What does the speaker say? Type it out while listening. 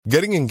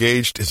Getting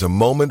engaged is a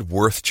moment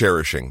worth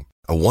cherishing.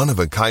 A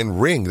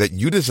one-of-a-kind ring that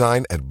you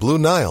design at Blue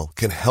Nile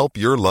can help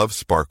your love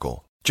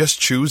sparkle. Just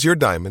choose your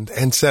diamond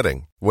and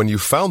setting. When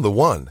you've found the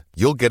one,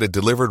 you'll get it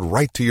delivered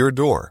right to your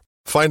door.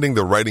 Finding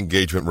the right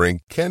engagement ring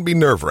can be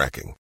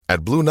nerve-wracking.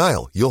 At Blue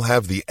Nile, you'll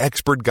have the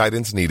expert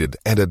guidance needed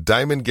and a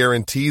diamond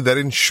guarantee that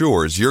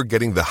ensures you're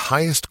getting the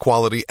highest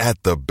quality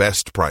at the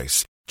best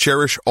price.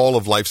 Cherish all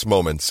of life's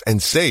moments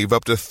and save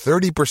up to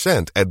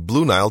 30% at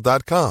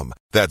BlueNile.com.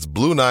 That's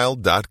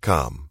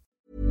BlueNile.com.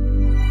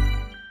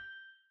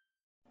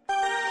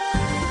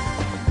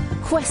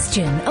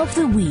 Question of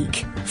the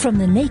Week from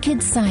the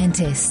Naked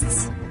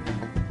Scientists.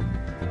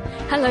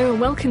 Hello and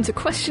welcome to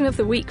Question of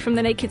the Week from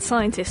the Naked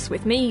Scientists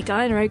with me,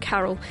 Diana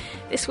O'Carroll.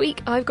 This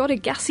week I've got a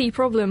gassy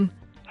problem.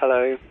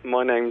 Hello,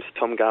 my name's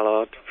Tom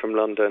Gallard from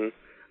London,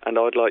 and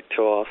I'd like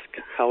to ask,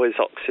 how is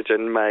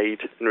oxygen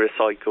made and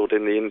recycled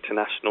in the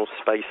International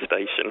Space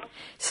Station?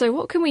 So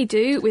what can we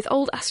do with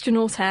old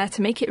astronaut air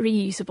to make it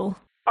reusable?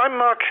 I'm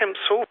Mark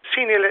Hempsall,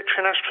 Senior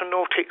Lecturer in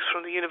Astronautics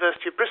from the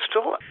University of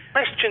Bristol.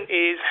 The question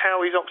is, how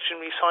is oxygen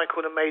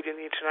recycled and made in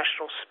the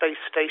International Space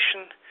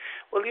Station?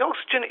 Well, the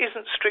oxygen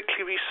isn't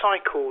strictly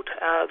recycled.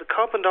 The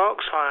carbon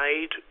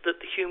dioxide that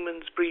the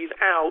humans breathe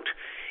out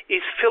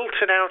is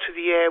filtered out of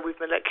the air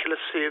with molecular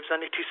sieves,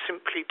 and it is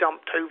simply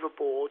dumped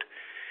overboard.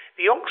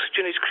 The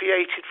oxygen is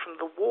created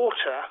from the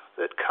water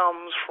that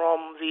comes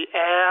from the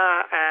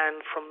air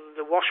and from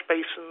the wash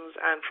basins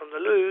and from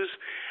the loos,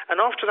 and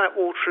after that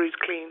water is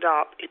cleaned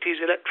up, it is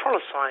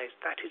electrolysized.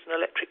 That is, an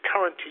electric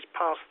current is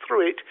passed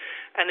through it,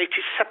 and it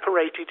is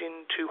separated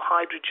into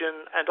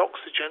hydrogen and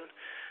oxygen.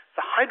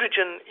 The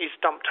hydrogen is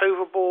dumped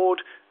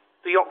overboard,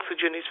 the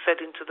oxygen is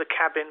fed into the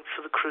cabin for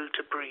the crew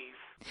to breathe.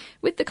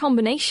 With the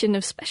combination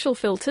of special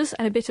filters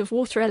and a bit of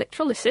water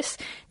electrolysis,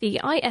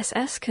 the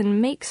ISS can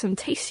make some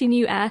tasty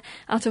new air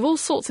out of all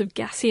sorts of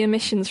gassy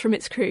emissions from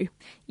its crew.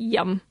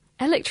 Yum.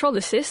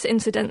 Electrolysis,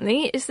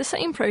 incidentally, is the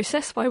same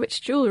process by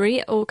which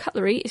jewellery or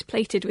cutlery is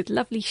plated with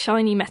lovely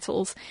shiny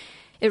metals.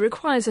 It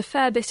requires a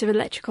fair bit of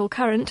electrical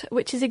current,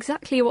 which is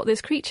exactly what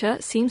this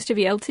creature seems to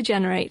be able to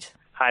generate.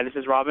 Hi, this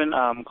is Robin.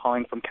 I'm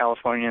calling from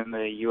California in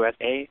the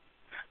USA.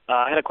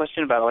 I had a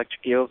question about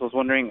electric eels. I was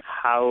wondering,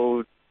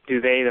 how do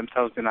they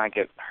themselves do not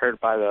get hurt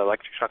by the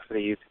electric shocks that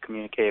they use to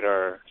communicate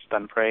or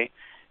stun prey?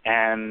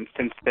 And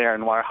since they're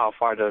in water, how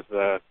far does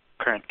the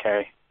current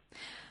carry?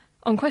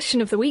 On Question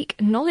of the Week,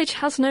 knowledge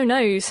has no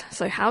nose,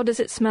 so how does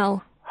it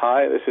smell?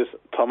 Hi, this is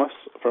Thomas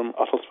from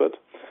Uttlesford,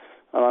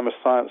 and I'm a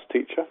science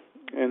teacher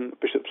in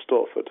Bishop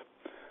Stortford.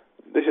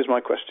 This is my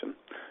question.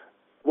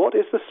 What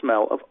is the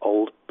smell of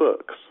old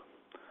books?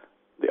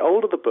 The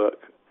older the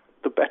book,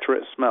 the better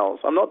it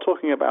smells. I'm not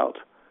talking about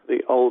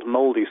the old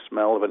mouldy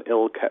smell of an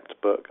ill-kept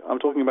book. I'm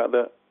talking about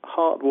the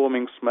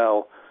heartwarming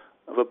smell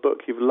of a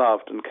book you've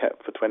loved and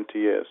kept for 20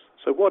 years.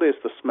 So what is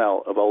the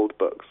smell of old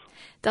books?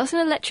 Does an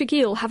electric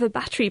eel have a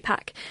battery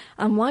pack?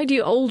 And why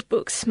do old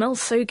books smell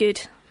so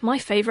good? My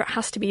favourite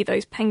has to be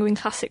those Penguin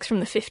classics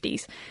from the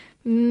 50s.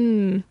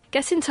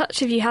 Get in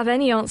touch if you have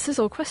any answers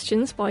or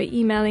questions by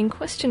emailing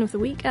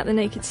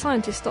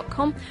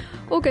questionoftheweek@thenakedscientist.com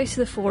or go to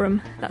the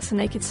forum. That's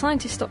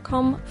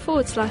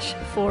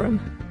thenakedscientist.com/forum.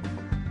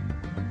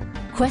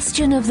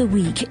 Question of the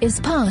Week is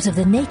part of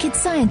the Naked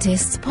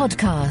Scientists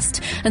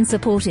podcast and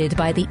supported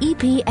by the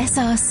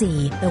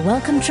EPSRC, the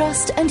Wellcome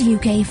Trust and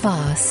UK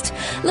Fast.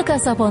 Look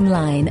us up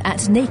online at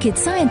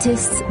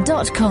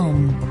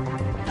nakedscientists.com.